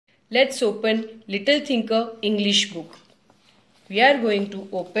Let's open Little Thinker English book. We are going to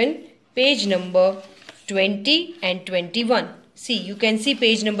open page number 20 and 21. See, you can see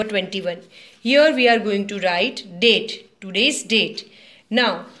page number 21. Here we are going to write date, today's date.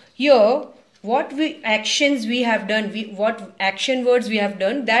 Now, here what actions we have done, what action words we have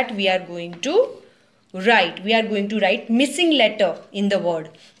done, that we are going to write. We are going to write missing letter in the word.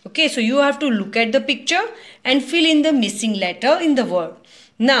 Okay, so you have to look at the picture and fill in the missing letter in the word.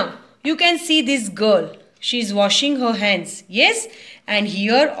 Now, you can see this girl. She is washing her hands. Yes, and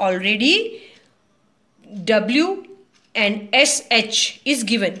here already W and SH is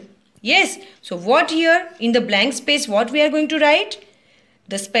given. Yes, so what here in the blank space, what we are going to write?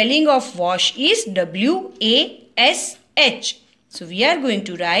 The spelling of wash is W-A-S-H. So we are going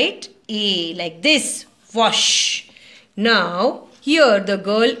to write A like this, wash. Now here the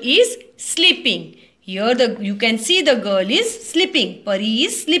girl is sleeping. Here you can see the girl is sleeping. Pari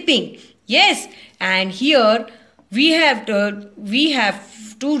is sleeping. Yes, and here we have to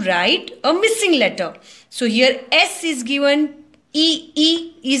write a missing letter. So here S is given,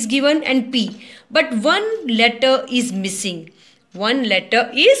 E is given and P. But one letter is missing. One letter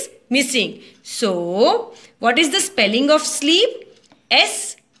is missing. So what is the spelling of sleep?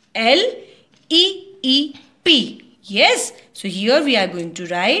 S-L-E-E-P. Yes. So here we are going to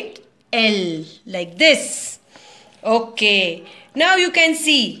write L like this. Okay. Now you can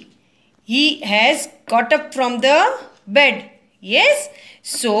see he has got up from the bed. Yes.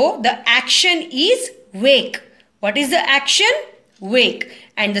 So the action is wake. What is the action? Wake.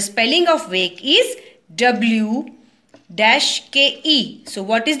 And the spelling of wake is W-K-E. So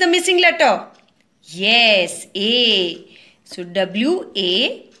what is the missing letter? Yes, A. So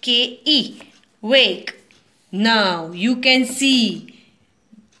W-A-K-E. Wake. Now you can see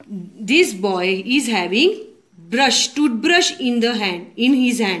this boy is having toothbrush in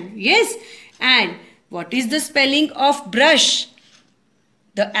his hand. Yes. And what is the spelling of brush?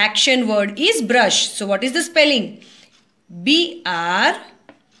 The action word is brush. So what is the spelling? B-R,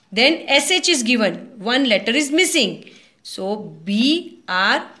 then S-H is given. One letter is missing. So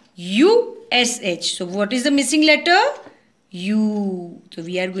B-R-U-S-H. So what is the missing letter? U. So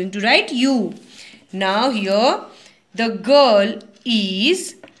we are going to write U. Now here the girl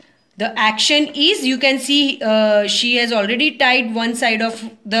is, the action is, you can see she has already tied one side of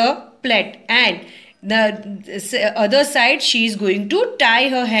the plait and the other side she is going to tie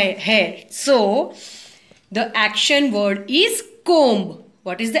her hair. So the action word is comb.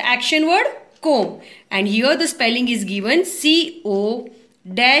 What is the action word? Comb. And here the spelling is given C-O-B.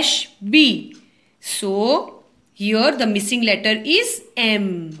 So here the missing letter is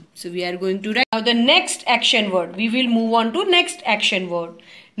M. So we are going to write now the next action word. We will move on to next action word.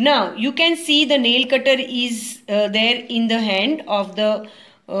 Now you can see the nail cutter is there in the hand of the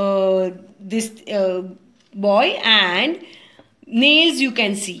boy, and nails you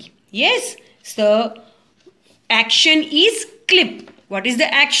can see. Yes. So action is clip. What is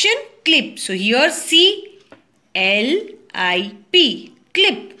the action? Clip. So here C-L-I-P.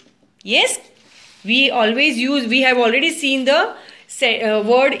 Clip. Yes. We have already seen the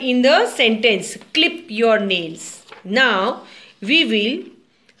word in the sentence. Clip your nails. Now we will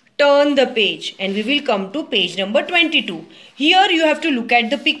turn the page and we will come to page number 22. Here you have to look at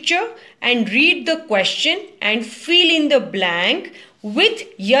the picture and read the question and fill in the blank with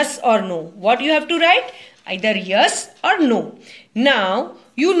yes or no. What you have to write? Either yes or no. Now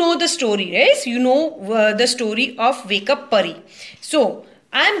you know the story, right? You know the story of Wake Up Pari. So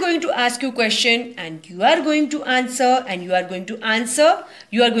I am going to ask you question and you are going to answer, and you are going to answer.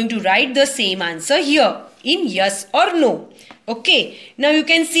 You are going to write the same answer here in yes or no. Okay. Now you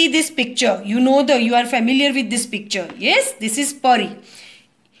can see this picture. You are familiar with this picture. Yes, this is Pari.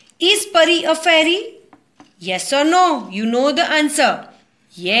 Is Pari a fairy? Yes or no? You know the answer.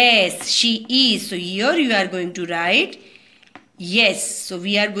 Yes, she is. So here you are going to write yes. So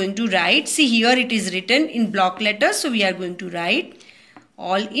we are going to write. See, here it is written in block letters. So we are going to write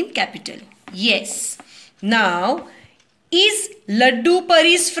all in capital. Yes. Now, is Laddu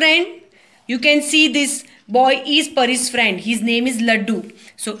Pari's friend? You can see this boy is Pari's friend. His name is Laddu.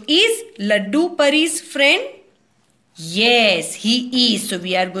 So is Laddu Pari's friend? Yes, he is. So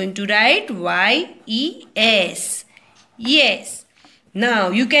we are going to write Y-E-S. Yes. Now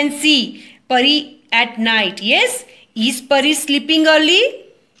you can see Pari at night. Yes. Is Pari sleeping early?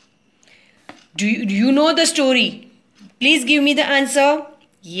 Do you know the story? Please give me the answer.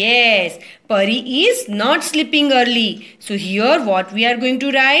 Yes. Pari is not sleeping early. So here what we are going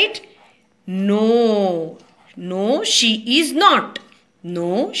to write? No. No, she is not.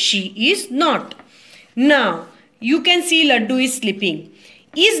 No, she is not. Now, you can see Laddu is sleeping.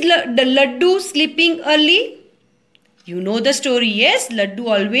 Is the Laddu sleeping early? You know the story, yes? Laddu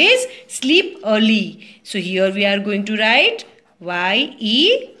always sleep early. So here we are going to write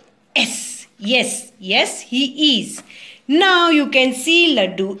Y-E-S. Yes, yes, he is. Now you can see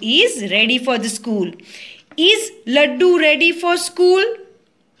Laddu is ready for the school. Is Laddu ready for school?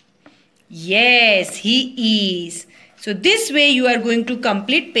 Yes, he is. So this way you are going to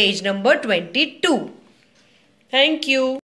complete page number 22. Thank you.